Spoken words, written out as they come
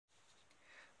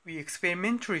We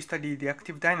experimentally studied the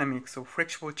active dynamics of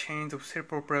flexible chains of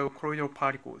self-propelled colloidal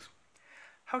particles.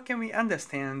 How can we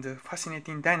understand the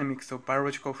fascinating dynamics of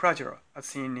biological flagella, as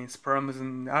seen in sperms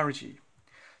and algae?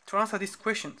 To answer these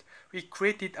questions, we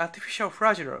created artificial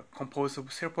flagella composed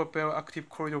of self-propelled active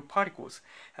colloidal particles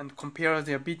and compared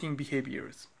their beating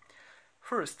behaviors.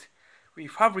 First, we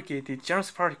fabricated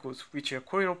Janus particles, which are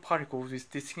colloidal particles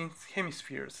with distinct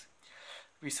hemispheres.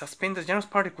 We suspend the Janus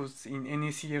particles in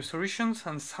NaCl solutions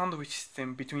and sandwich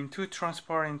them between two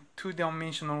transparent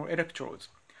two-dimensional electrodes.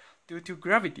 Due to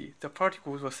gravity, the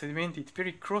particles were sedimented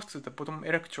very close to the bottom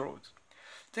electrodes.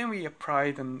 Then we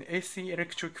applied an AC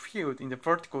electric field in the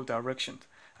vertical direction,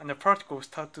 and the particles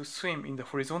start to swim in the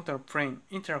horizontal plane,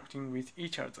 interacting with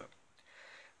each other.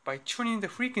 By tuning the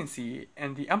frequency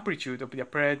and the amplitude of the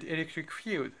applied electric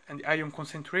field and the ion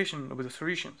concentration of the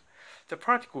solution, the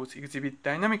particles exhibit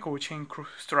dynamical chain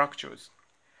structures.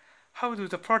 How do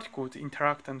the particles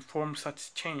interact and form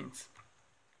such chains?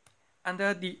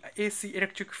 Under the AC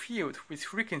electric field with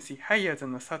frequency higher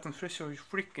than a certain threshold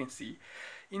frequency,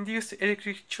 induced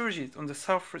electric charges on the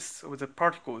surface of the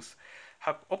particles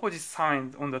have opposite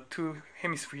signs on the two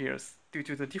hemispheres due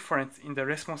to the difference in the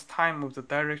response time of the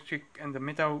dielectric and the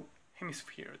metal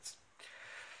hemispheres.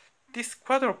 This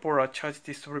quadrupolar charge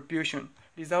distribution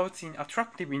results in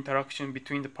attractive interaction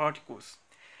between the particles,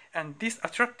 and this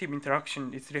attractive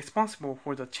interaction is responsible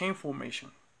for the chain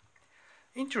formation.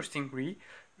 Interestingly,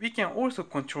 we can also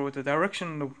control the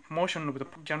direction of motion of the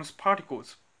Janus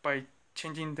particles by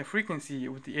changing the frequency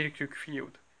of the electric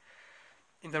field.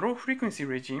 In the low frequency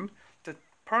regime, the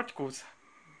particles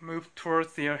move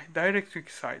towards their dielectric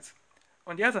sides.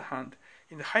 On the other hand,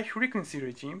 in the high frequency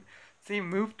regime, they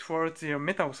move towards their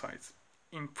metal sides.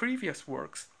 In previous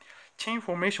works, chain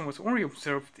formation was only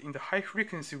observed in the high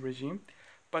frequency regime,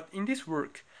 but in this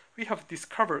work, we have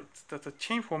discovered that the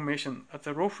chain formation at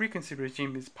the low frequency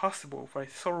regime is possible by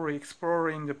thoroughly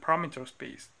exploring the parameter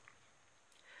space.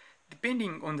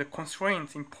 Depending on the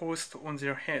constraints imposed on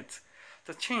their heads,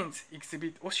 the chains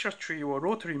exhibit oscillatory or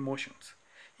rotary motions.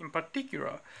 In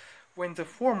particular, when the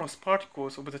foremost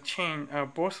particles of the chain are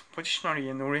both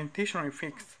positionally and orientationally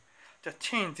fixed, the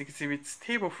chains exhibit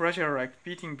stable flagella-like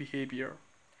beating behavior.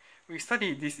 We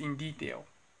studied this in detail.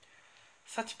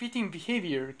 Such beating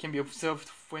behavior can be observed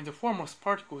when the foremost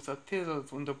particles are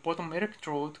tethered on the bottom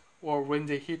electrode or when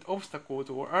they hit obstacles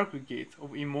or aggregates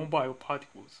of immobile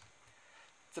particles.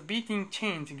 The beating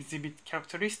chains exhibit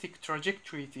characteristic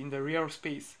trajectories in the real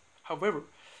space. However,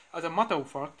 as a matter of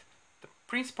fact, the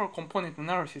principal component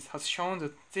analysis has shown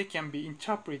that they can be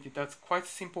interpreted as quite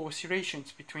simple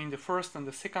oscillations between the first and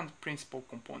the second principal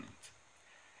component.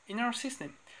 In our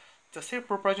system, the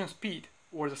self-propulsion speed,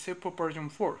 or the self-propulsion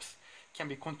force, can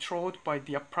be controlled by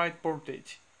the applied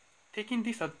voltage. Taking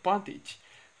this advantage,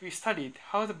 we studied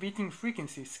how the beating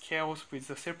frequency scales with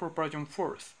the self-propulsion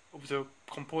force of the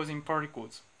composing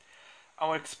particles.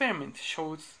 Our experiment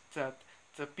shows that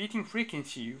the beating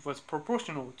frequency was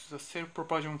proportional to the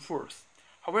self-propulsion force.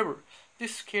 However,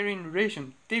 this scaling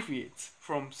relation deviates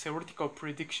from theoretical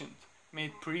predictions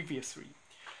made previously.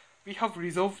 We have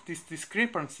resolved this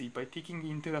discrepancy by taking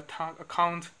into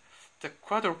account the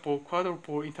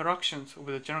quadrupole interactions of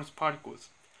the Janus particles.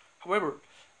 However,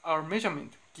 our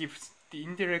measurement gives the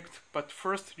indirect but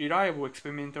first reliable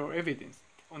experimental evidence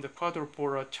on the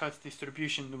quadrupolar charge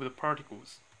distribution of the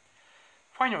particles.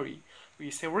 Finally, we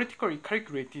theoretically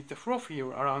calculated the flow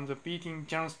field around the beating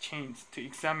Janus chains to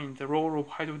examine the role of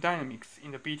hydrodynamics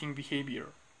in the beating behavior.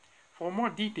 For more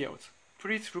details,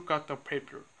 please look at the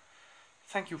paper.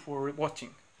 Thank you for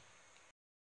watching.